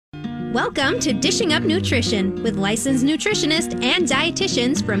Welcome to Dishing Up Nutrition with licensed nutritionists and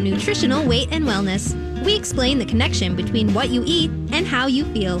dietitians from Nutritional Weight and Wellness. We explain the connection between what you eat and how you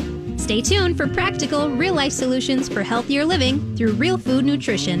feel. Stay tuned for practical, real-life solutions for healthier living through real food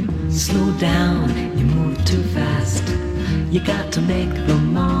nutrition. Slow down, you move too fast. You got to make the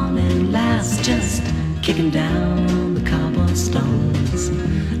morning last. Just kicking down the cobblestones,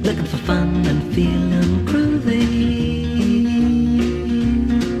 looking for fun and feeling groovy.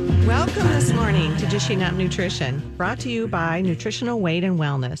 Welcome this morning to Dishing Up Nutrition, brought to you by Nutritional Weight and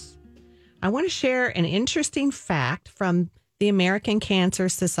Wellness. I want to share an interesting fact from the American Cancer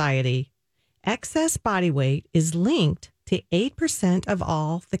Society. Excess body weight is linked to 8% of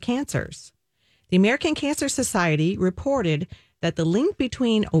all the cancers. The American Cancer Society reported that the link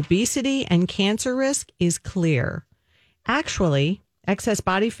between obesity and cancer risk is clear. Actually, excess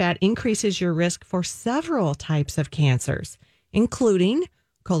body fat increases your risk for several types of cancers, including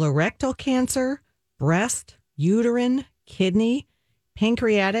colorectal cancer, breast, uterine, kidney,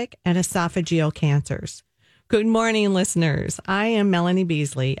 pancreatic, and esophageal cancers. Good morning, listeners. I am Melanie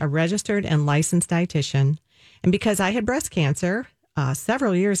Beasley, a registered and licensed dietitian. And because I had breast cancer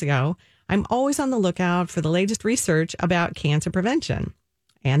several years ago, I'm always on the lookout for the latest research about cancer prevention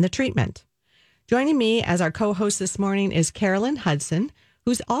and the treatment. Joining me as our co-host this morning is Carolyn Hudson,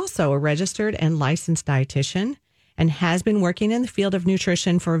 who's also a registered and licensed dietitian and has been working in the field of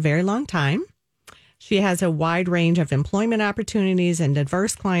nutrition for a very long time. She has a wide range of employment opportunities and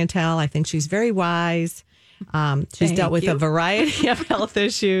diverse clientele. I think she's very wise. She's dealt with a variety of health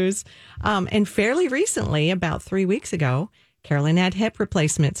issues. And fairly recently, about 3 weeks ago, Carolyn had hip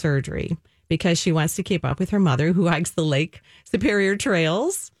replacement surgery because she wants to keep up with her mother, who hikes the Lake Superior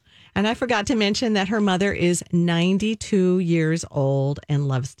trails. And I forgot to mention that her mother is 92 years old and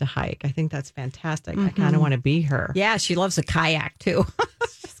loves to hike. I think that's fantastic. I kind of want to be her. Yeah, she loves a kayak too.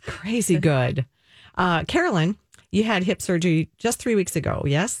 It's crazy good. Carolyn, you had hip surgery just 3 weeks ago,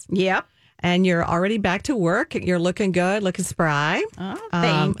 yes? Yep. And you're already back to work. You're looking good, looking spry. Oh,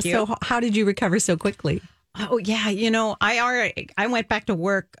 thank you. So how did you recover so quickly? Oh, yeah. I went back to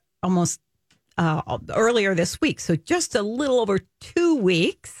work almost earlier this week. So just a little over 2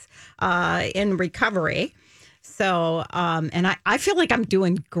 weeks in recovery. So, and I feel like I'm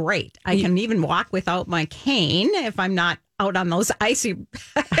doing great. I can even walk without my cane if I'm not out on those icy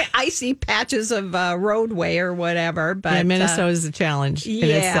patches of roadway or whatever. But yeah, Minnesota is a challenge in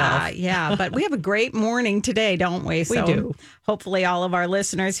itself. Yeah, but we have a great morning today, don't we? We do. Hopefully all of our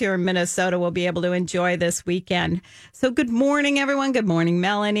listeners here in Minnesota will be able to enjoy this weekend. So good morning, everyone. Good morning,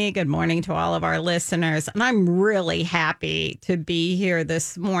 Melanie. Good morning to all of our listeners. And I'm really happy to be here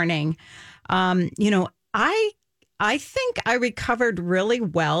this morning. I think I recovered really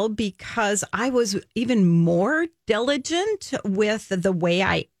well because I was even more diligent with the way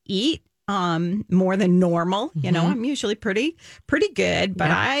I eat, more than normal. You know, I'm usually pretty good,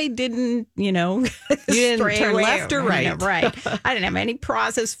 but I didn't, you didn't turn left or right. Right. I didn't have any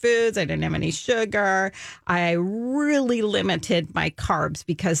processed foods. I didn't have any sugar. I really limited my carbs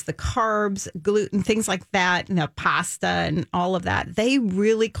because the carbs, gluten, things like that, pasta and all of that, they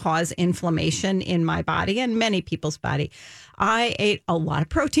really cause inflammation in my body and many people's body. I ate a lot of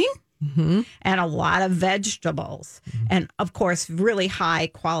protein. And a lot of vegetables and, of course, really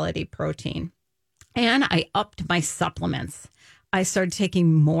high quality protein. And I upped my supplements. I started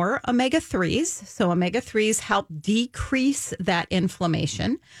taking more omega-3s. So omega-3s help decrease that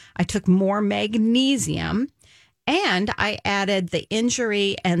inflammation. I took more magnesium and I added the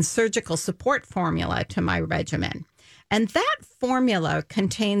injury and surgical support formula to my regimen. And that formula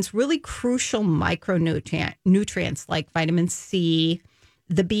contains really crucial micronutrients like vitamin C,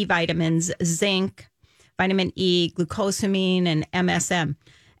 the B vitamins, zinc, vitamin E, glucosamine, and MSM.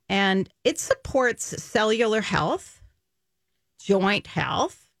 And it supports cellular health, joint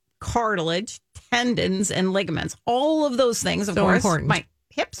health, cartilage, tendons, and ligaments. All of those things, of course. Important. My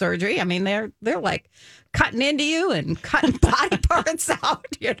hip surgery, I mean, they're like cutting into you and cutting body parts out,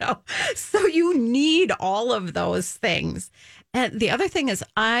 So you need all of those things. And the other thing is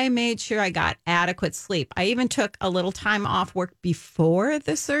I made sure I got adequate sleep. I even took a little time off work before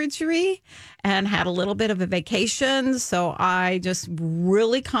the surgery and had a little bit of a vacation. So I just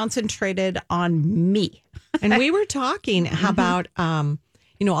really concentrated on me. And we were talking about, all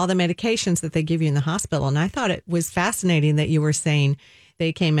the medications that they give you in the hospital. And I thought it was fascinating that you were saying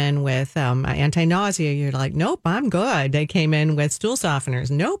They came in with anti-nausea. You're like, nope, I'm good. They came in with stool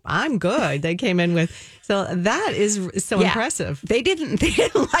softeners. Nope, I'm good. They came in with, so that is so impressive. They didn't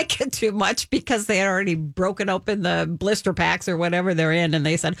like it too much because they had already broken open the blister packs or whatever they're in, and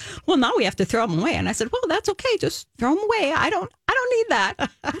they said, well, now we have to throw them away. And I said, well, that's okay. Just throw them away. I don't need that.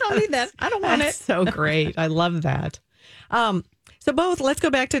 I don't need that. I don't want it. So great. I love that. So let's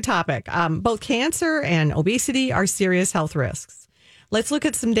go back to topic. Both cancer and obesity are serious health risks. Let's look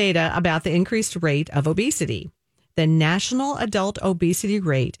at some data about the increased rate of obesity. The national adult obesity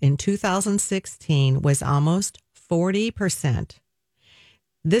rate in 2016 was almost 40%.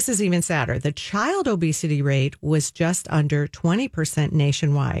 This is even sadder. The child obesity rate was just under 20%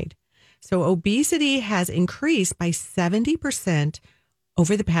 nationwide. So obesity has increased by 70%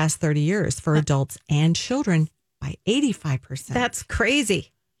 over the past 30 years for adults and children by 85%. That's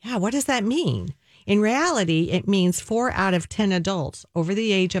crazy. Yeah, what does that mean? In reality, it means 4 out of 10 adults over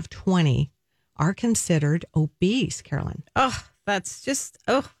the age of 20 are considered obese, Carolyn. Oh, that's just,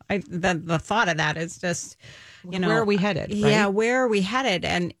 the thought of that is just, where are we headed? Right? Yeah, where are we headed?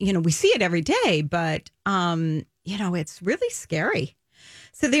 And, we see it every day, but, it's really scary.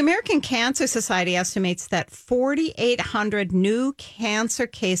 So the American Cancer Society estimates that 4,800 new cancer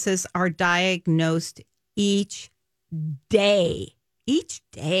cases are diagnosed each day. Each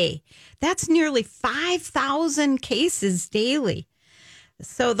day. That's nearly 5,000 cases daily.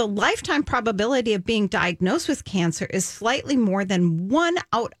 So the lifetime probability of being diagnosed with cancer is slightly more than 1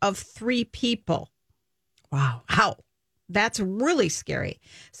 out of 3 people. Wow. That's really scary.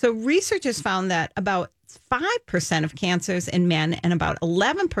 So researchers found that about 5% of cancers in men and about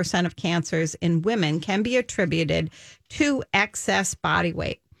 11% of cancers in women can be attributed to excess body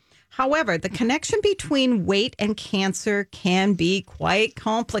weight. However, the connection between weight and cancer can be quite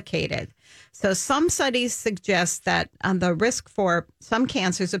complicated. So some studies suggest that the risk for some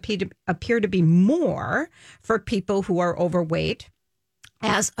cancers appear to be more for people who are overweight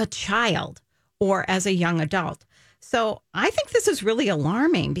as a child or as a young adult. So I think this is really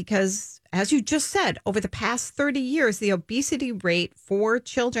alarming because, as you just said, over the past 30 years, the obesity rate for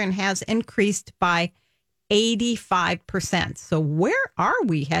children has increased by 85%. So where are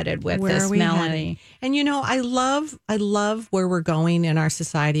we headed with this, Melanie? And I love where we're going in our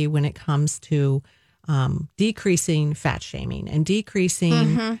society when it comes to decreasing fat shaming and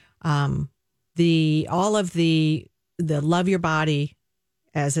decreasing the love your body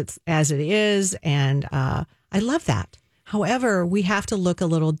as it is, and I love that. However, we have to look a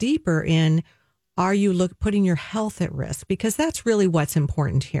little deeper in, are you putting your health at risk? Because that's really what's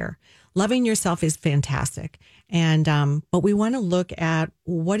important here. Loving yourself is fantastic. And but we want to look at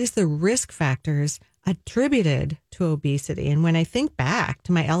what is the risk factors attributed to obesity. And when I think back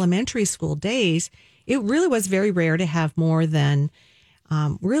to my elementary school days, it really was very rare to have more than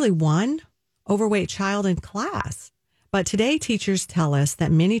really one overweight child in class. But today, teachers tell us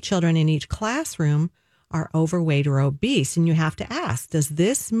that many children in each classroom are overweight or obese. And you have to ask, does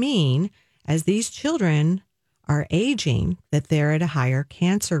this mean as these children are aging that they're at a higher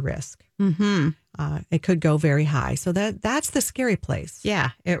cancer risk? Mm-hmm. It could go very high. So that's the scary place. Yeah,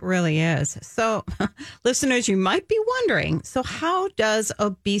 it really is. So listeners, you might be wondering, so how does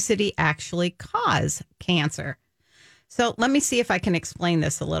obesity actually cause cancer? So let me see if I can explain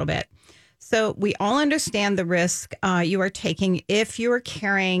this a little bit. So we all understand the risk you are taking if you are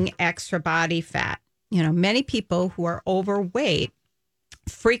carrying extra body fat. Many people who are overweight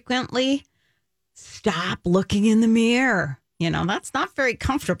frequently stop looking in the mirror. That's not very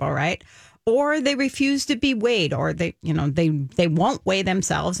comfortable, right? Or they refuse to be weighed, or they won't weigh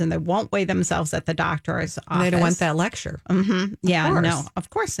themselves, and they won't weigh themselves at the doctor's office. They don't want that lecture. Mm-hmm. Yeah, no, of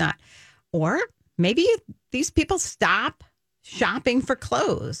course not. Or maybe these people stop shopping for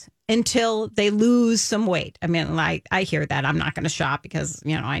clothes until they lose some weight. I mean, like, I hear that. I'm not going to shop because,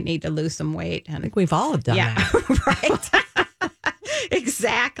 I need to lose some weight. And I think we've all done that. Right.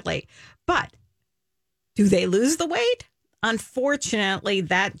 Exactly. But do they lose the weight? Unfortunately,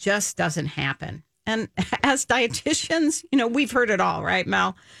 that just doesn't happen. And as dietitians, we've heard it all, right,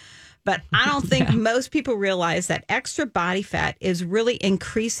 Mel? But I don't think most people realize that extra body fat is really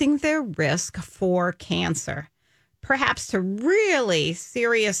increasing their risk for cancer. Perhaps to really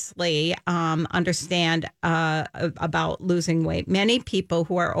seriously understand about losing weight, many people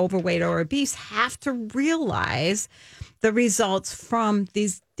who are overweight or obese have to realize the results from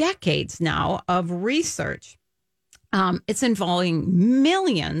these decades now of research. It's involving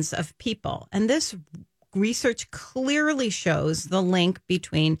millions of people. And this research clearly shows the link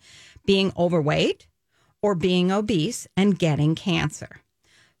between being overweight or being obese and getting cancer.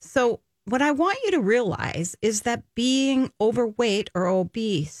 So what I want you to realize is that being overweight or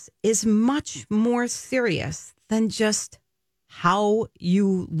obese is much more serious than just how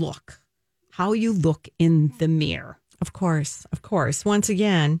you look in the mirror. Of course. Once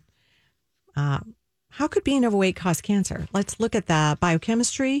again, how could being overweight cause cancer? Let's look at the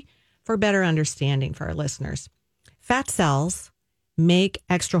biochemistry for better understanding for our listeners. Fat cells make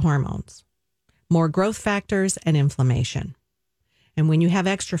extra hormones, more growth factors, and inflammation. And when you have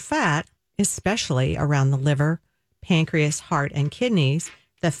extra fat, especially around the liver, pancreas, heart, and kidneys,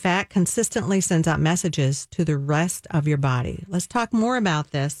 the fat consistently sends out messages to the rest of your body. Let's talk more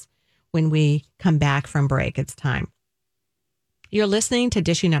about this when we come back from break. It's time. You're listening to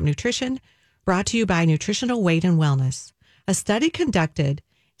Dishing Up Nutrition, brought to you by Nutritional Weight and Wellness. A study conducted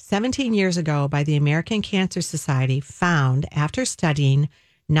 17 years ago by the American Cancer Society found, after studying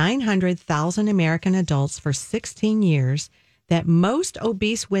 900,000 American adults for 16 years, that most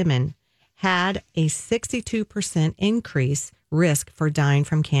obese women had a 62% increase risk for dying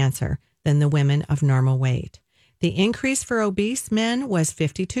from cancer than the women of normal weight. The increase for obese men was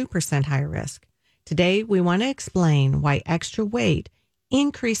 52% higher risk. Today, we want to explain why extra weight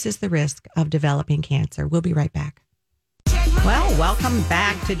increases the risk of developing cancer. We'll be right back. Well, welcome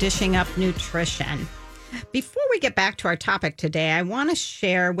back to Dishing Up Nutrition. Before we get back to our topic today, I want to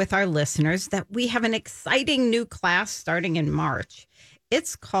share with our listeners that we have an exciting new class starting in March.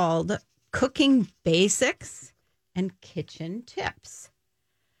 It's called Cooking Basics and Kitchen Tips.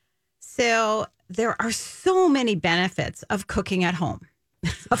 So there are so many benefits of cooking at home,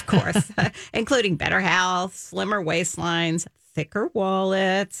 of course, including better health, slimmer waistlines, thicker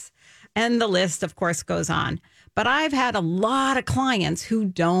wallets, and the list, of course, goes on. But I've had a lot of clients who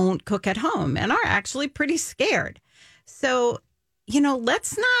don't cook at home and are actually pretty scared. So,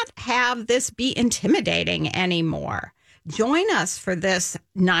 let's not have this be intimidating anymore. Join us for this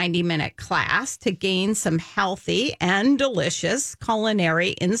 90-minute class to gain some healthy and delicious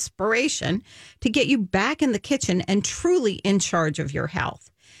culinary inspiration to get you back in the kitchen and truly in charge of your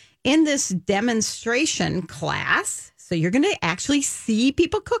health. In this demonstration class, so you're going to actually see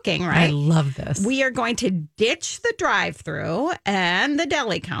people cooking, right? I love this. We are going to ditch the drive-through and the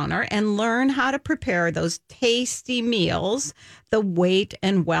deli counter and learn how to prepare those tasty meals the weight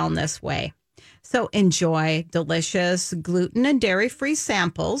and wellness way. So enjoy delicious gluten and dairy-free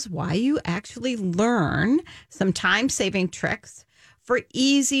samples while you actually learn some time-saving tricks for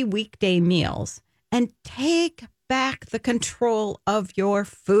easy weekday meals and take back the control of your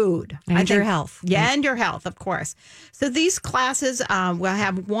food. And your health. Yeah, and your health, of course. So these classes, we'll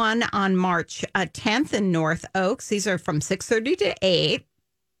have one on March 10th in North Oaks. These are from 6:30 to 8.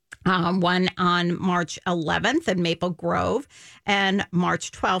 One on March 11th in Maple Grove and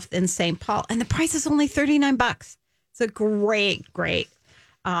March 12th in St. Paul. And the price is only $39. It's a great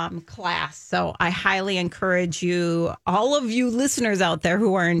class. So I highly encourage you, all of you listeners out there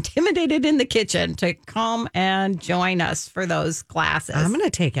who are intimidated in the kitchen, to come and join us for those classes. I'm going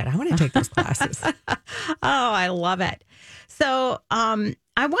to take it. I want to take those classes. Oh, I love it. So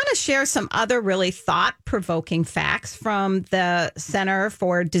I want to share some other really thought-provoking facts from the Center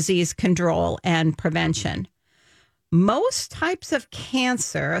for Disease Control and Prevention. Most types of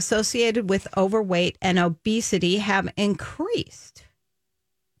cancer associated with overweight and obesity have increased.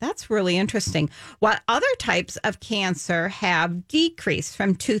 That's really interesting. While other types of cancer have decreased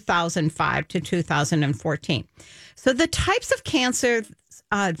from 2005 to 2014. So the types of cancer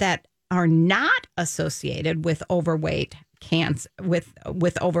that are not associated with overweight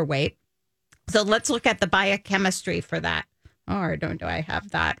with overweight. So let's look at the biochemistry for that. Or do I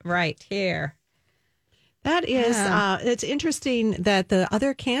have that right here? That is, it's interesting that the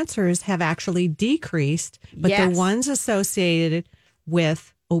other cancers have actually decreased, but Yes. the ones associated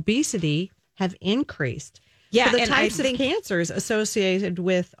with obesity have increased. Yeah, so the and types I think- of cancers associated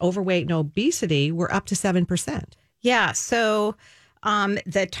with overweight and obesity were up to 7%. Yeah. So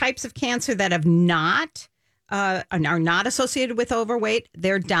the types of cancer that have not are not associated with overweight,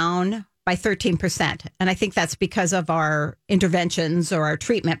 they're down by 13%. And I think that's because of our interventions or our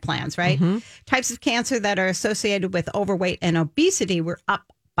treatment plans, right? Mm-hmm. Types of cancer that are associated with overweight and obesity were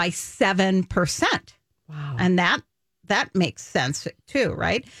up by 7%. Wow. And that makes sense too,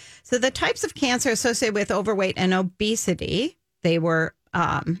 right? So the types of cancer associated with overweight and obesity, they were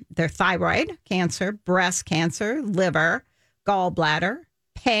their thyroid cancer, breast cancer, liver, gallbladder,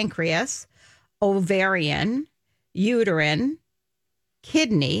 pancreas, ovarian, uterine,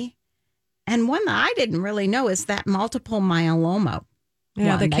 kidney, and one that I didn't really know is that multiple myeloma.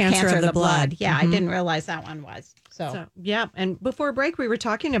 Yeah, the cancer of the blood. Yeah, Mhm. I didn't realize that one was. So Yeah. And before break, we were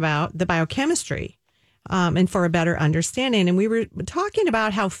talking about the biochemistry and for a better understanding. And we were talking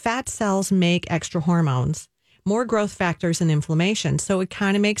about how fat cells make extra hormones, more growth factors, and inflammation. So it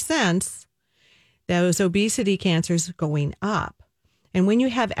kind of makes sense, those obesity cancers going up. And when you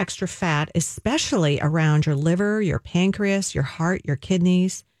have extra fat, especially around your liver, your pancreas, your heart, your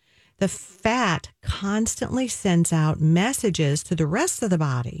kidneys, the fat constantly sends out messages to the rest of the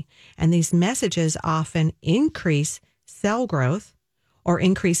body. And these messages often increase cell growth or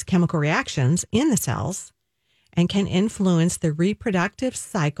increase chemical reactions in the cells and can influence the reproductive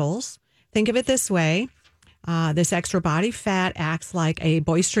cycles. Think of it this way. This extra body fat acts like a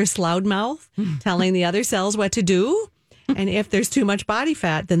boisterous loudmouth telling the other cells what to do. And if there's too much body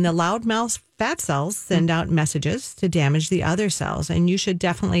fat, then the loudmouth fat cells send out messages to damage the other cells. And you should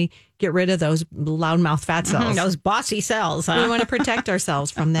definitely get rid of those loudmouth fat cells. Those bossy cells. Huh? We want to protect ourselves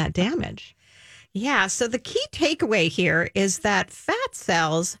from that damage. Yeah. So the key takeaway here is that fat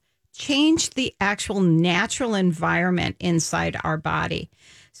cells change the actual natural environment inside our body.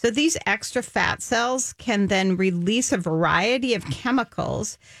 So these extra fat cells can then release a variety of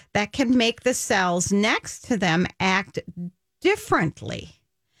chemicals that can make the cells next to them act differently.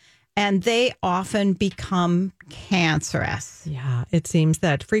 And they often become cancerous. Yeah, it seems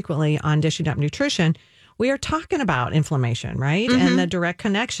that frequently on Dishing Up Nutrition, we are talking about inflammation, right? And the direct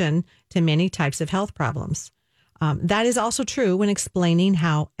connection to many types of health problems. That is also true when explaining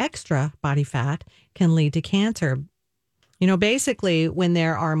how extra body fat can lead to cancer. You know, basically, when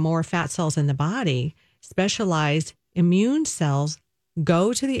there are more fat cells in the body, specialized immune cells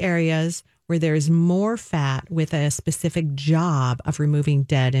go to the areas where there's more fat with a specific job of removing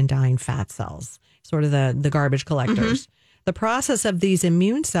dead and dying fat cells, sort of the garbage collectors. The process of these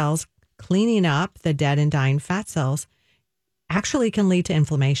immune cells cleaning up the dead and dying fat cells actually can lead to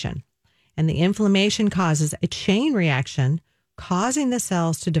inflammation. And the inflammation causes a chain reaction, causing the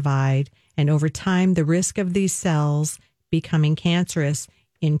cells to divide. And over time, the risk of these cells becoming cancerous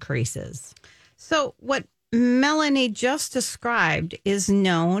increases. So what Melanie just described is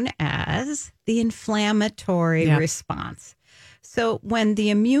known as the inflammatory response. So when the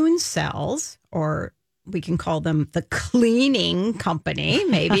immune cells, or we can call them the cleaning company,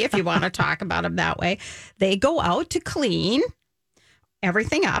 maybe if you want to talk about them that way, they go out to clean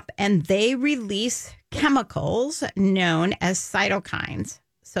everything up and they release chemicals known as cytokines.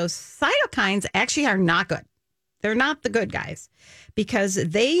 So cytokines actually are not good. They're not the good guys because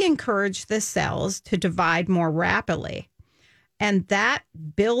they encourage the cells to divide more rapidly. And that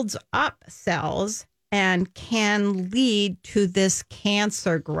builds up cells and can lead to this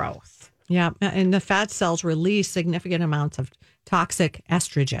cancer growth. Yeah. And the fat cells release significant amounts of toxic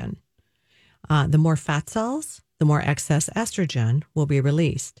estrogen. The more fat cells, the more excess estrogen will be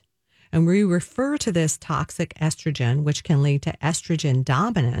released. And we refer to this toxic estrogen, which can lead to estrogen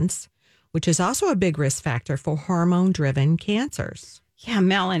dominance, which is also a big risk factor for hormone-driven cancers. Yeah,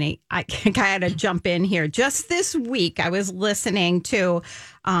 Melanie, I got to jump in here. Just this week, I was listening to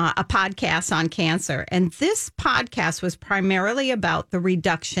a podcast on cancer, and this podcast was primarily about the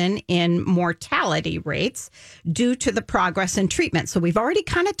reduction in mortality rates due to the progress in treatment. So we've already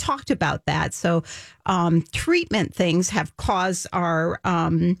kind of talked about that. So treatment things have caused our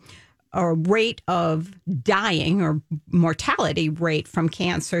rate of dying or mortality rate from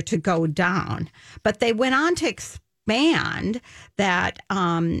cancer to go down. But they went on to expand that,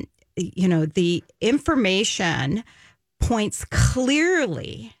 the information points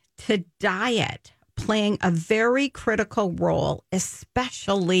clearly to diet playing a very critical role,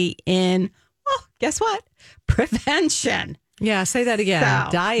 especially in, guess what? Prevention. Yeah, say that again.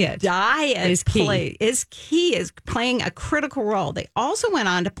 So, Diet is key, is playing a critical role. They also went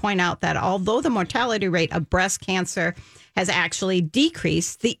on to point out that although the mortality rate of breast cancer has actually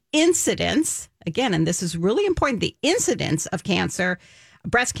decreased, the incidence, again, and this is really important, the incidence of cancer,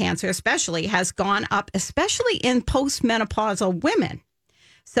 breast cancer especially, has gone up, especially in postmenopausal women.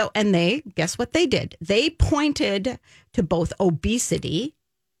 So, and guess what they did? They pointed to both obesity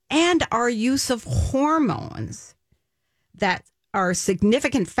and our use of hormones that are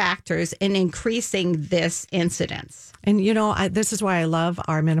significant factors in increasing this incidence. And, this is why I love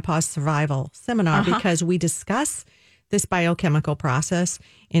our menopause survival seminar, because we discuss this biochemical process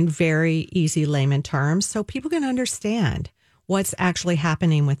in very easy layman terms so people can understand what's actually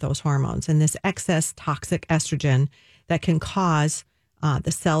happening with those hormones and this excess toxic estrogen that can cause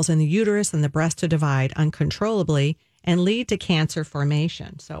the cells in the uterus and the breast to divide uncontrollably and lead to cancer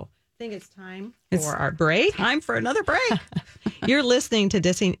formation. So I think it's time for our break. Time for another break. You're listening to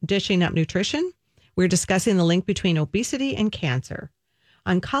Dishing Up Nutrition. We're discussing the link between obesity and cancer.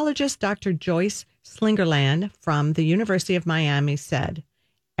 Oncologist Dr. Joyce Slingerland from the University of Miami said,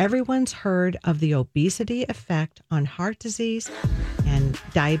 Everyone's heard of the obesity effect on heart disease and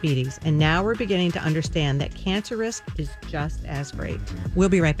diabetes, and now we're beginning to understand that cancer risk is just as great. We'll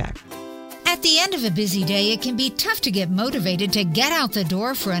be right back. At the end of a busy day, it can be tough to get motivated to get out the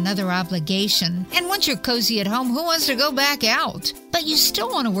door for another obligation. And once you're cozy at home, who wants to go back out? But you still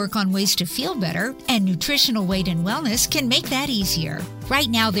want to work on ways to feel better, and Nutritional Weight and Wellness can make that easier. Right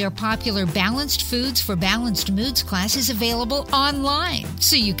now, their popular Balanced Foods for Balanced Moods class is available online,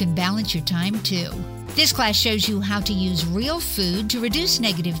 so you can balance your time too. This class shows you how to use real food to reduce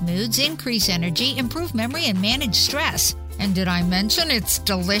negative moods, increase energy, improve memory, and manage stress. And did I mention it's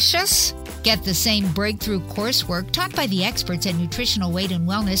delicious? Get the same breakthrough coursework taught by the experts at Nutritional Weight and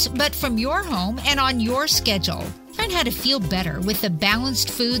Wellness, but from your home and on your schedule. Learn how to feel better with the Balanced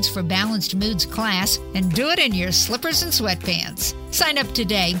Foods for Balanced Moods class and do it in your slippers and sweatpants. Sign up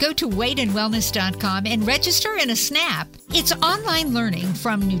today. Go to weightandwellness.com and register in a snap. It's online learning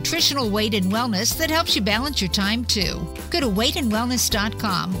from Nutritional Weight and Wellness that helps you balance your time too. Go to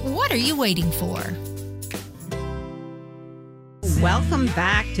weightandwellness.com. What are you waiting for? Welcome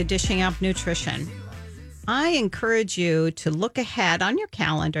back to Dishing Up Nutrition. I encourage you to look ahead on your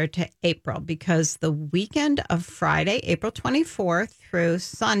calendar to April, because the weekend of Friday, April 24th through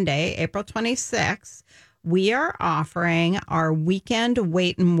Sunday, April 26th, we are offering our weekend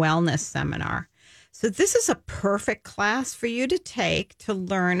weight and wellness seminar. So this is a perfect class for you to take to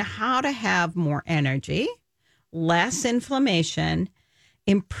learn how to have more energy, less inflammation,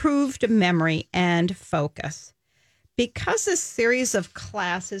 improved memory, and focus. Because this series of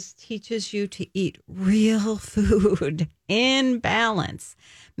classes teaches you to eat real food in balance,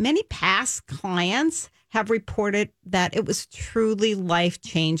 many past clients have reported that it was truly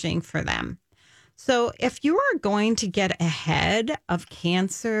life-changing for them. So if you are going to get ahead of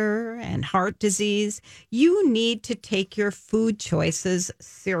cancer and heart disease, you need to take your food choices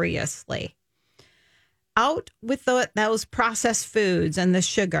seriously. Out with those processed foods and the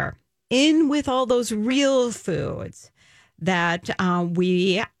sugar. In with all those real foods that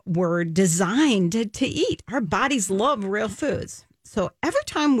we were designed to eat. Our bodies love real foods. So every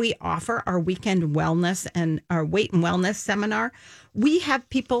time we offer our weekend wellness and our weight and wellness seminar, we have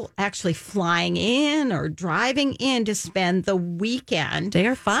people actually flying in or driving in to spend the weekend. They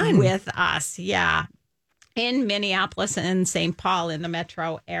are fun. With us. Yeah. In Minneapolis and St. Paul in the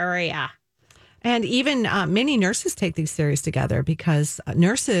metro area. And even many nurses take these series together, because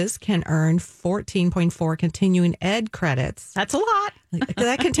nurses can earn 14.4 continuing ed credits. That's a lot.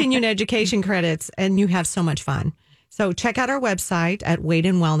 That continuing education credits, and you have so much fun. So check out our website at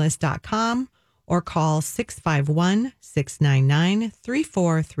weightandwellness.com or call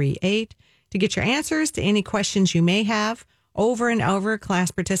 651-699-3438 to get your answers to any questions you may have. Over and over,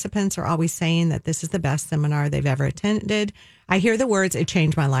 class participants are always saying that this is the best seminar they've ever attended. I hear the words, "it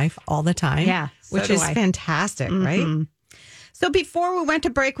changed my life," all the time. Yeah, so which is fantastic, right? So before we went to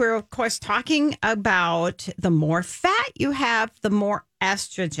break, we were, of course, talking about the more fat you have, the more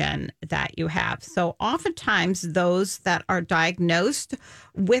estrogen that you have. So oftentimes those that are diagnosed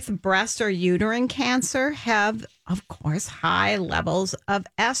with breast or uterine cancer have, of course, high levels of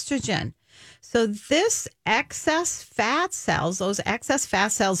estrogen. So this excess fat cells, those excess fat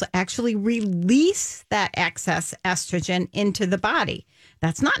cells actually release that excess estrogen into the body.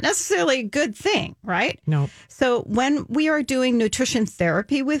 That's not necessarily a good thing, right? No. So when we are doing nutrition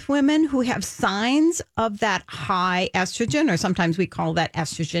therapy with women who have signs of that high estrogen, or sometimes we call that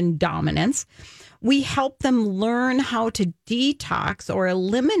estrogen dominance, we help them learn how to detox or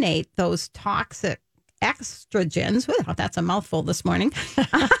eliminate those toxic estrogens. Well, that's a mouthful this morning.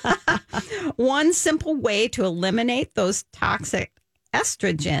 One simple way to eliminate those toxic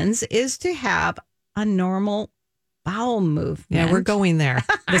estrogens is to have a normal bowel movement. Yeah, we're going there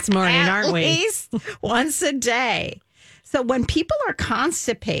this morning, aren't we? At least once a day. So when people are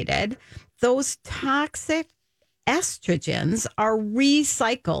constipated, those toxic estrogens are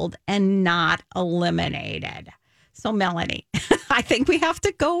recycled and not eliminated. So, Melanie, I think we have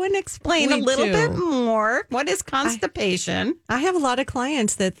to go and explain a little bit more. What is constipation? I have a lot of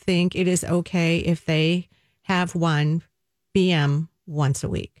clients that think it is okay if they have one BM once a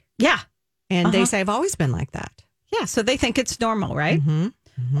week. Yeah. And they say, I've always been like that. Yeah. So they think it's normal, right? Mm-hmm.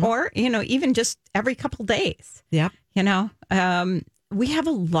 Mm-hmm. Or, even just every couple days. Yep. We have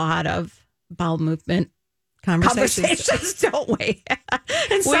a lot of bowel movement conversations, don't we?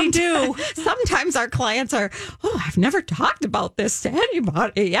 And we do. Sometimes our clients are, I've never talked about this to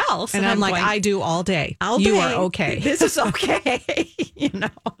anybody else. And I'm like, going, I do all day. All you day. are okay. This is okay.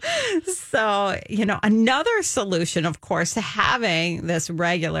 So, another solution, of course, to having this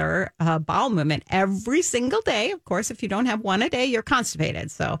regular bowel movement every single day. Of course, if you don't have one a day, you're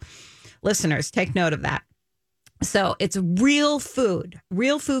constipated. So listeners, take note of that. So it's real food.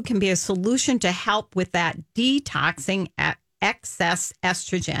 Real food can be a solution to help with that detoxing excess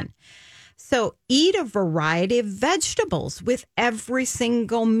estrogen. So eat a variety of vegetables with every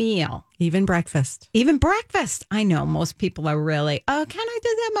single meal. Even breakfast. Even breakfast. I know most people are really, can I do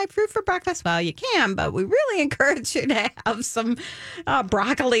that, my fruit for breakfast? Well, you can, but we really encourage you to have some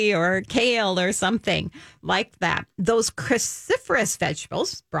broccoli or kale or something like that. Those cruciferous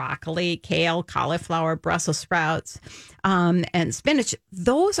vegetables, broccoli, kale, cauliflower, Brussels sprouts, and spinach,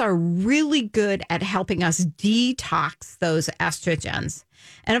 those are really good at helping us detox those estrogens.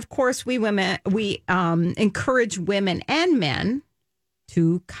 And of course, we encourage women and men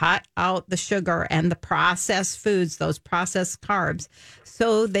to cut out the sugar and the processed foods, those processed carbs,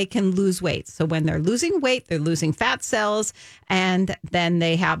 so they can lose weight. So when they're losing weight, they're losing fat cells, and then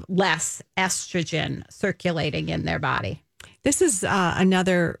they have less estrogen circulating in their body. This is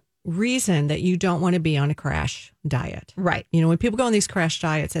another reason that you don't want to be on a crash diet. Right. When people go on these crash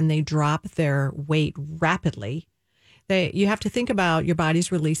diets and they drop their weight rapidly, you have to think about your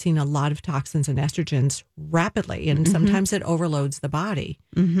body's releasing a lot of toxins and estrogens rapidly, and sometimes it overloads the body.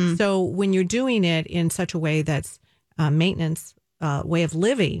 Mm-hmm. So when you're doing it in such a way that's maintenance way of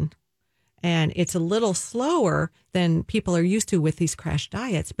living, and it's a little slower than people are used to with these crash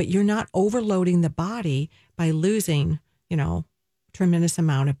diets, but you're not overloading the body by losing, tremendous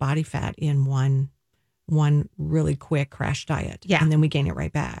amount of body fat in one really quick crash diet. Yeah. And then we gain it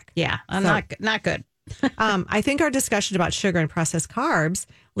right back. Yeah. Not good. I think our discussion about sugar and processed carbs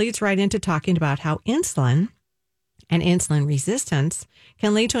leads right into talking about how insulin and insulin resistance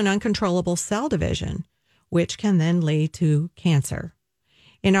can lead to an uncontrollable cell division, which can then lead to cancer.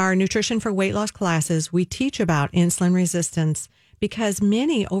 In our Nutrition for Weight Loss classes, we teach about insulin resistance because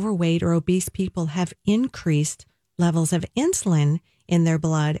many overweight or obese people have increased levels of insulin in their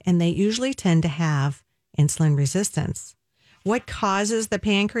blood, and they usually tend to have insulin resistance. What causes the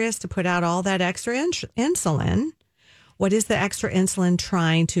pancreas to put out all that extra insulin? What is the extra insulin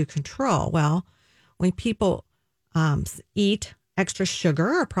trying to control? Well, when people eat extra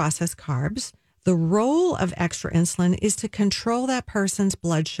sugar or processed carbs, the role of extra insulin is to control that person's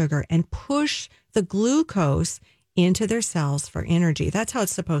blood sugar and push the glucose into their cells for energy. That's how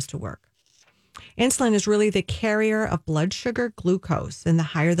it's supposed to work. Insulin is really the carrier of blood sugar glucose, and the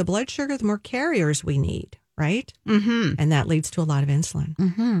higher the blood sugar, the more carriers we need. Right? Mm-hmm. And that leads to a lot of insulin.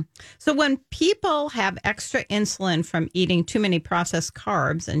 Mm-hmm. So when people have extra insulin from eating too many processed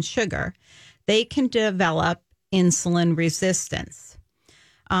carbs and sugar, they can develop insulin resistance,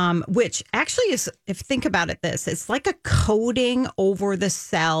 which actually is, if you think about it, it's like a coating over the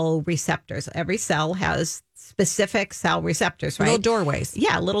cell receptors. Every cell has specific cell receptors, right? Little doorways.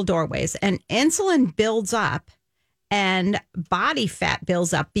 Yeah, little doorways. And insulin builds up and body fat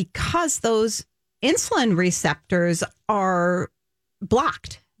builds up because those insulin receptors are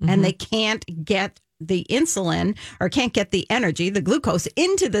blocked and they can't get the insulin or can't get the energy, the glucose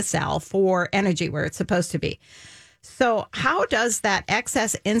into the cell for energy where it's supposed to be. So how does that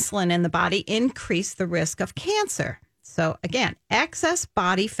excess insulin in the body increase the risk of cancer? So again, excess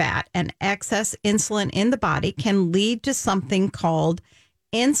body fat and excess insulin in the body can lead to something called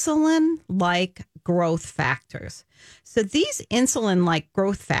insulin-like growth factors. So these insulin-like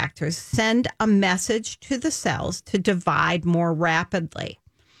growth factors send a message to the cells to divide more rapidly.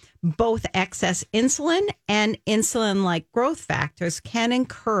 Both excess insulin and insulin-like growth factors can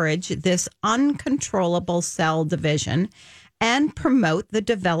encourage this uncontrollable cell division and promote the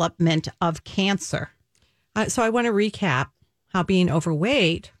development of cancer. So I want to recap how being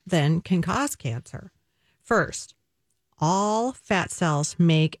overweight then can cause cancer. First, all fat cells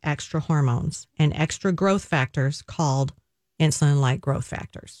make extra hormones and extra growth factors called insulin-like growth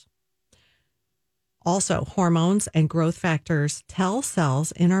factors. Also, hormones and growth factors tell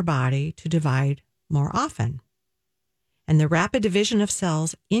cells in our body to divide more often. And the rapid division of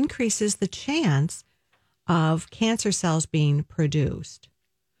cells increases the chance of cancer cells being produced.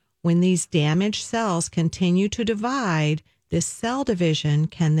 When these damaged cells continue to divide, this cell division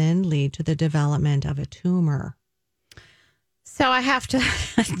can then lead to the development of a tumor. So I have to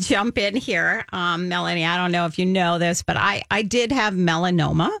jump in here, Melanie. I don't know if you know this, but I did have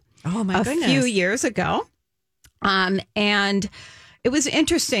melanoma. Oh, my goodness. A few years ago. And It was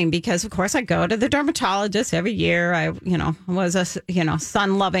interesting because, of course, I go to the dermatologist every year. I, was a,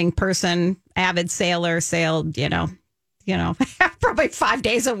 sun-loving person, avid sailor, sailed, probably 5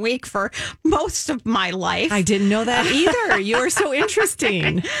 days a week for most of my life. I didn't know that either. You are so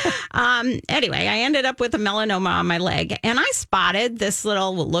interesting. Anyway, I ended up with a melanoma on my leg, and I spotted this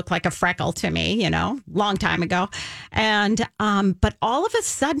little, look like a freckle to me, long time ago. And, but all of a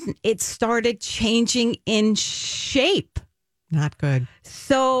sudden it started changing in shape. Not good.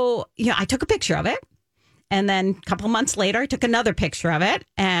 So, I took a picture of it. And then a couple months later, I took another picture of it.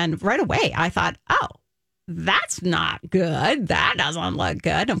 And right away, I thought, oh, that's not good. That doesn't look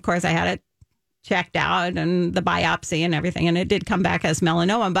good. Of course, I had it checked out and the biopsy and everything. And it did come back as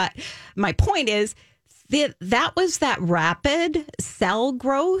melanoma. But my point is that was that rapid cell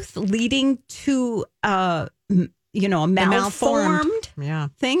growth leading to a malformed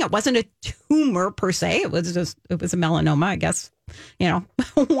thing. It wasn't a tumor per se. It was a melanoma, I guess,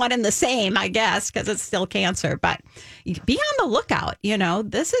 one and the same, I guess, because it's still cancer. But be on the lookout.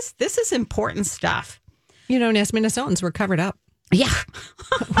 This is important stuff. As Minnesotans, we're covered up. Yeah.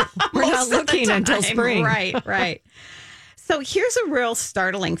 We're not looking until spring. Right. So here's a real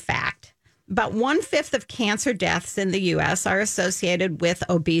startling fact. About 1/5 of cancer deaths in the U.S. are associated with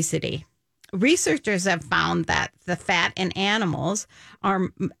obesity. Researchers have found that the fat in animals are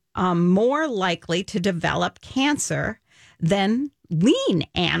more likely to develop cancer than lean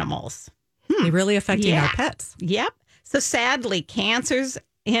animals. They're really affecting our pets. Yep. So sadly, cancers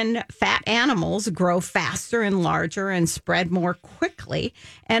in fat animals grow faster and larger and spread more quickly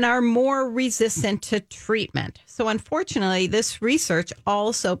and are more resistant to treatment. So unfortunately, this research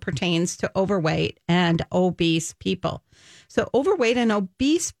also pertains to overweight and obese people. So overweight and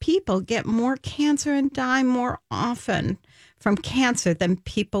obese people get more cancer and die more often from cancer than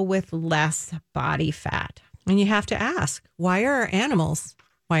people with less body fat. And you have to ask, why are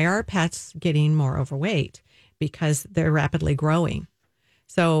our pets getting more overweight? Because they're rapidly growing.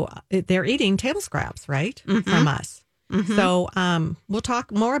 So they're eating table scraps, right, from us. Mm-hmm. So we'll talk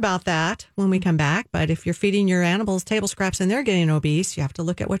more about that when we come back. But if you're feeding your animals table scraps and they're getting obese, you have to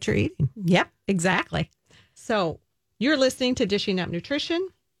look at what you're eating. Yep, exactly. So you're listening to Dishing Up Nutrition.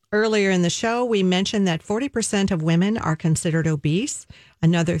 Earlier in the show, we mentioned that 40% of women are considered obese.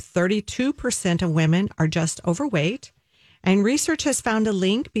 Another 32% of women are just overweight. And research has found a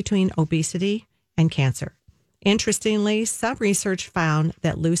link between obesity and cancer. Interestingly, some research found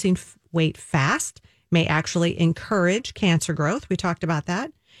that losing weight fast may actually encourage cancer growth. We talked about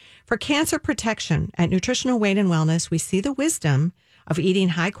that. For cancer protection at Nutritional Weight and Wellness, we see the wisdom of eating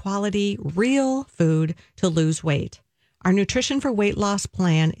high quality, real food to lose weight. Our Nutrition for Weight Loss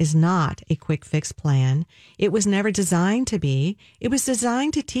plan is not a quick fix plan. It was never designed to be. It was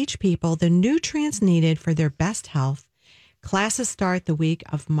designed to teach people the nutrients needed for their best health. Classes start the week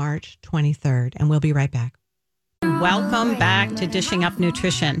of March 23rd, and we'll be right back. Welcome back to Dishing Up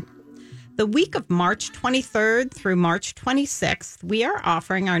Nutrition. The week of March 23rd through March 26th, we are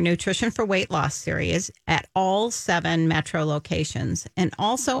offering our Nutrition for Weight Loss series at all 7 metro locations and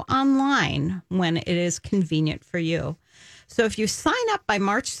also online when it is convenient for you. So if you sign up by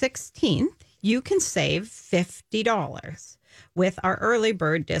March 16th, you can save $50 with our early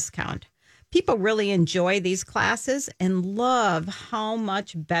bird discount. People really enjoy these classes and love how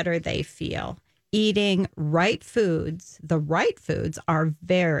much better they feel. Eating right foods, the right foods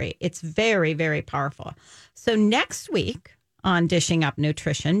it's very, very powerful. So next week on Dishing Up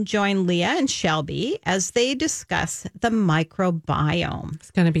Nutrition, join Leah and Shelby as they discuss the microbiome.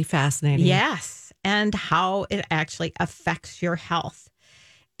 It's going to be fascinating. Yes, and how it actually affects your health.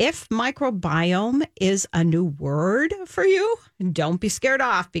 If microbiome is a new word for you, don't be scared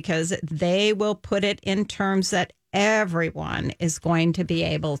off because they will put it in terms that everyone is going to be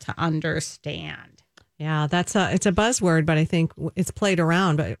able to understand. Yeah, it's a buzzword, but I think it's played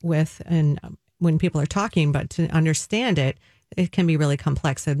around with and when people are talking, but to understand it, it can be really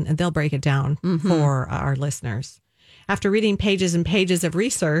complex and they'll break it down for our listeners. After reading pages and pages of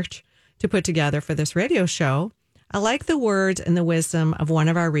research to put together for this radio show, I like the words and the wisdom of one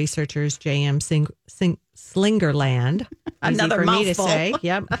of our researchers, J.M. Slingerland. Another for mouthful. Me to say.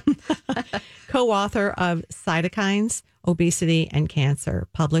 Yep. Co-author of Cytokines, Obesity, and Cancer,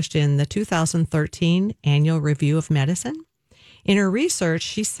 published in the 2013 Annual Review of Medicine. In her research,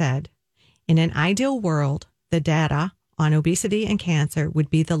 she said, in an ideal world, the data on obesity and cancer would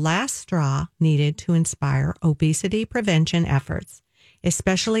be the last straw needed to inspire obesity prevention efforts,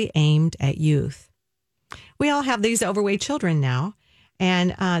 especially aimed at youth. We all have these overweight children now,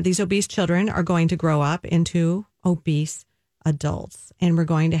 and these obese children are going to grow up into obese adults, and we're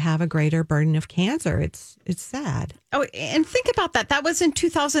going to have a greater burden of cancer. It's sad. Oh, and think about that. That was in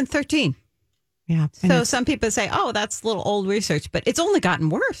 2013. Yeah. So some people say, "Oh, that's a little old research," but it's only gotten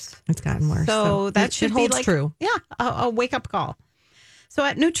worse. It's gotten worse. So that should be holds true. Yeah, a wake up call. So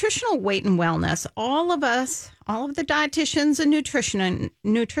at Nutritional Weight and Wellness, all of the dietitians and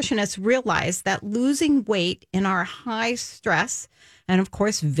nutritionists realize that losing weight in our high stress and, of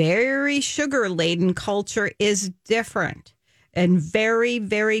course, very sugar-laden culture is different and very,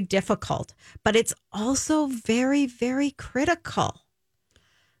 very difficult. But it's also very, very critical.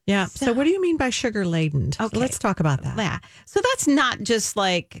 Yeah. So what do you mean by sugar-laden? Okay. So let's talk about that. Yeah. So that's not just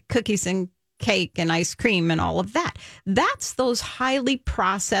like cookies and cake and ice cream and all of that. That's those highly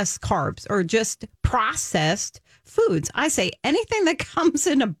processed carbs or just processed foods. I say anything that comes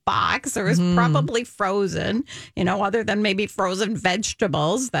in a box or is probably frozen, other than maybe frozen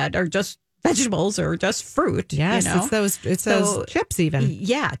vegetables that are just vegetables or just fruit. Yes, it's those chips even.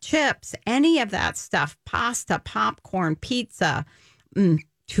 Yeah, chips, any of that stuff, pasta, popcorn, pizza,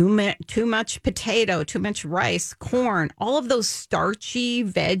 too much potato, too much rice, corn, all of those starchy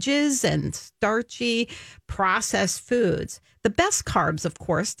veggies and starchy processed foods. The best carbs, of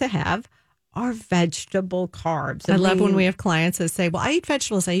course, to have are vegetable carbs. I love when we have clients that say, well, I eat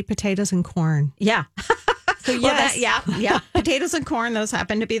vegetables, I eat potatoes and corn. Yeah. So yes. Yeah. Potatoes and corn, those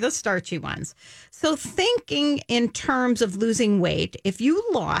happen to be the starchy ones. So thinking in terms of losing weight, if you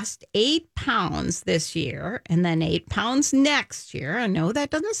lost 8 pounds this year and then 8 pounds next year, I know that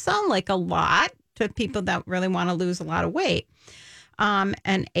doesn't sound like a lot to people that really want to lose a lot of weight,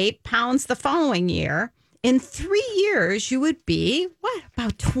 and 8 pounds the following year, in 3 years, you would be,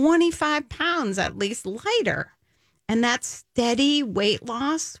 about 25 pounds at least lighter. And that steady weight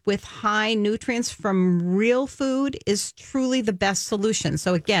loss with high nutrients from real food is truly the best solution.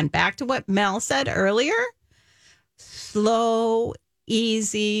 So again, back to what Mel said earlier, slow,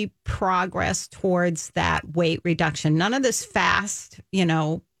 easy progress towards that weight reduction. None of this fast,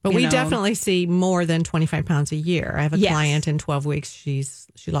 But we definitely see more than 25 pounds a year. I have a client in 12 weeks. She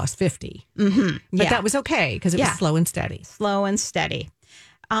lost 50. Mm-hmm. But that was okay because it was slow and steady. Slow and steady.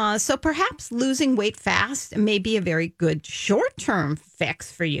 So perhaps losing weight fast may be a very good short-term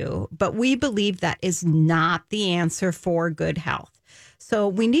fix for you, but we believe that is not the answer for good health. So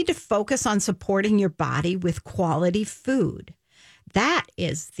we need to focus on supporting your body with quality food. That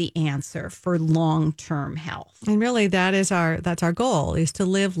is the answer for long-term health. And really that's our goal, is to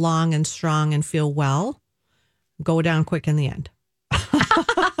live long and strong and feel well, go down quick in the end.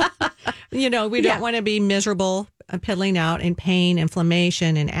 We don't want to be miserable, piddling out in pain,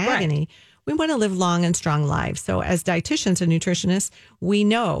 inflammation, and agony. Right. We want to live long and strong lives. So as dietitians and nutritionists, we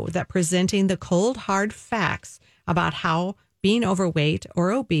know that presenting the cold, hard facts about how being overweight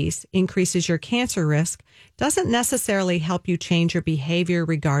or obese increases your cancer risk doesn't necessarily help you change your behavior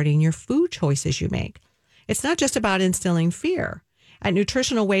regarding your food choices you make. It's not just about instilling fear. At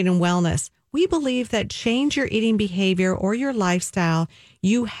Nutritional Weight and Wellness, we believe that change your eating behavior or your lifestyle,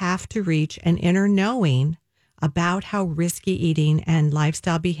 you have to reach an inner knowing about how risky eating and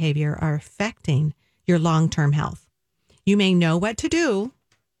lifestyle behavior are affecting your long-term health. You may know what to do.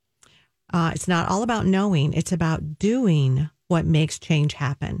 It's not all about knowing. It's about doing what makes change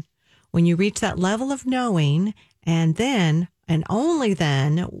happen. When you reach that level of knowing, and then, and only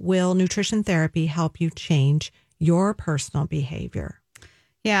then, will nutrition therapy help you change your personal behavior.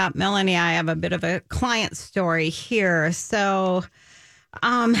 Yeah, Melanie, I have a bit of a client story here. So,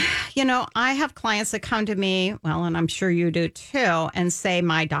 I have clients that come to me, well, and I'm sure you do too, and say,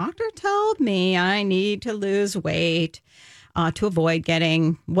 my doctor told me I need to lose weight to avoid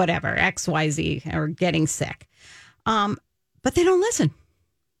getting whatever, XYZ, or getting sick. But they don't listen.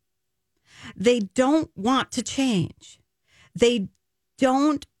 They don't want to change. They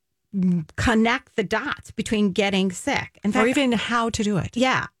don't connect the dots between getting sick. In fact, or even how to do it.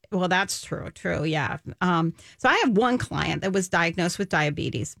 Yeah. Well, that's true. Yeah. So I have one client that was diagnosed with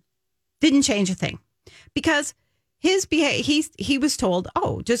diabetes. Didn't change a thing because he was told,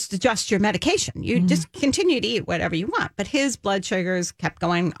 just adjust your medication. You just continue to eat whatever you want. But his blood sugars kept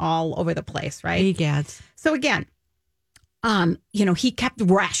going all over the place, right? Egads. So again, he kept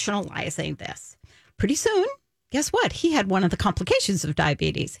rationalizing this. Pretty soon, guess what? He had one of the complications of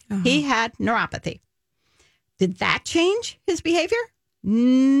diabetes. Uh-huh. He had neuropathy. Did that change his behavior?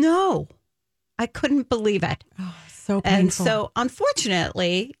 No. I couldn't believe it. Oh, so painful. And so,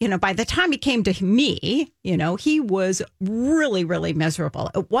 unfortunately, by the time he came to me, he was really, really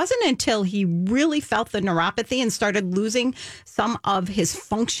miserable. It wasn't until he really felt the neuropathy and started losing some of his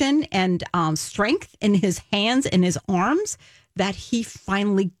function and strength in his hands and his arms that he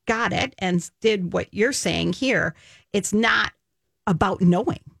finally got it and did what you're saying here. It's not about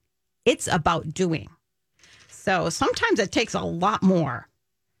knowing. It's about doing. So sometimes it takes a lot more.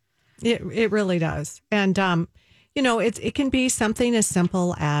 It really does. And, it can be something as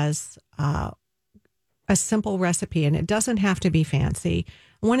simple as a simple recipe, and it doesn't have to be fancy.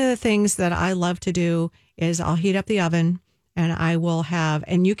 One of the things that I love to do is I'll heat up the oven, and I will have,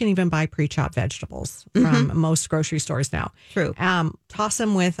 and you can even buy pre-chopped vegetables from most grocery stores now. True. Toss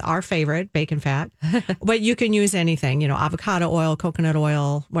them with our favorite, bacon fat, but you can use anything, avocado oil, coconut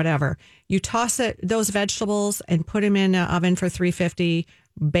oil, whatever. You toss those vegetables and put them in the oven for 350,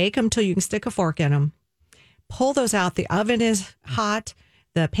 bake them till you can stick a fork in them. Pull those out. The oven is hot.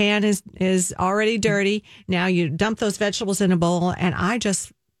 The pan is already dirty. Now you dump those vegetables in a bowl, and I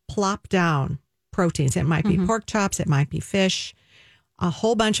just plop down proteins. It might be pork chops. It might be fish. A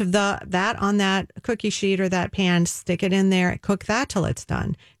whole bunch of that on that cookie sheet or that pan. Stick it in there. Cook that till it's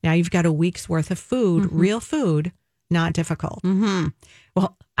done. Now you've got a week's worth of food, real food, not difficult.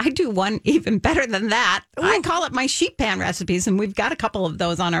 Well, I do one even better than that. Ooh. I call it my sheet pan recipes, and we've got a couple of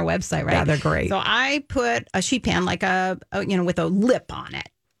those on our website, right? Yeah, they're great. So I put a sheet pan like with a lip on it.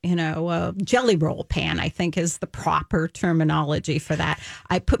 A jelly roll pan, I think is the proper terminology for that.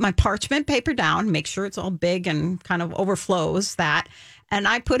 I put my parchment paper down, make sure it's all big and kind of overflows that. And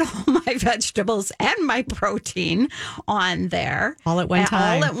I put all my vegetables and my protein on there. All at one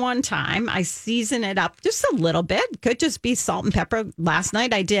time. All at one time. I season it up just a little bit. Could just be salt and pepper. Last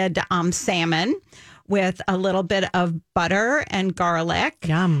night I did salmon with a little bit of butter and garlic.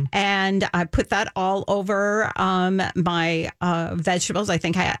 Yum. And I put that all over my vegetables. I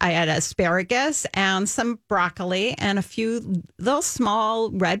think I had asparagus and some broccoli and a few little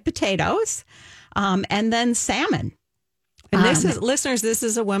small red potatoes and then salmon. And listeners, this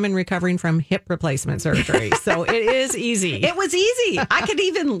is a woman recovering from hip replacement surgery. So it is easy. It was easy. I could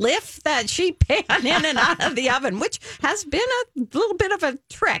even lift that sheet pan in and out of the oven, which has been a little bit of a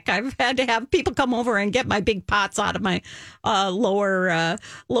trick. I've had to have people come over and get my big pots out of my lower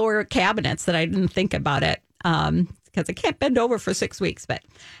cabinets that I didn't think about it. Because I can't bend over for 6 weeks. But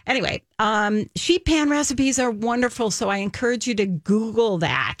anyway, sheet pan recipes are wonderful. So I encourage you to Google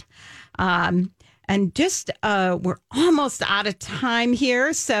that. And just we're almost out of time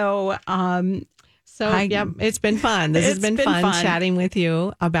here. So it's been fun. This has been fun chatting with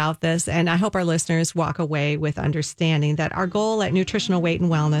you about this. And I hope our listeners walk away with understanding that our goal at Nutritional Weight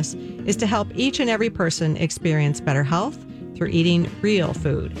and Wellness is to help each and every person experience better health through eating real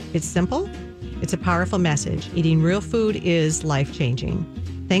food. It's simple. It's a powerful message. Eating real food is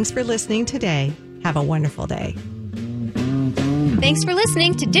life-changing. Thanks for listening today. Have a wonderful day. Thanks for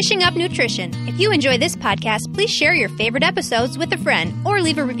listening to Dishing Up Nutrition. If you enjoy this podcast, please share your favorite episodes with a friend or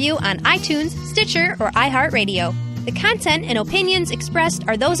leave a review on iTunes, Stitcher, or iHeartRadio. The content and opinions expressed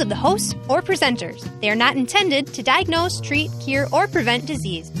are those of the hosts or presenters. They are not intended to diagnose, treat, cure, or prevent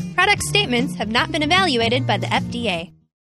disease. Product statements have not been evaluated by the FDA.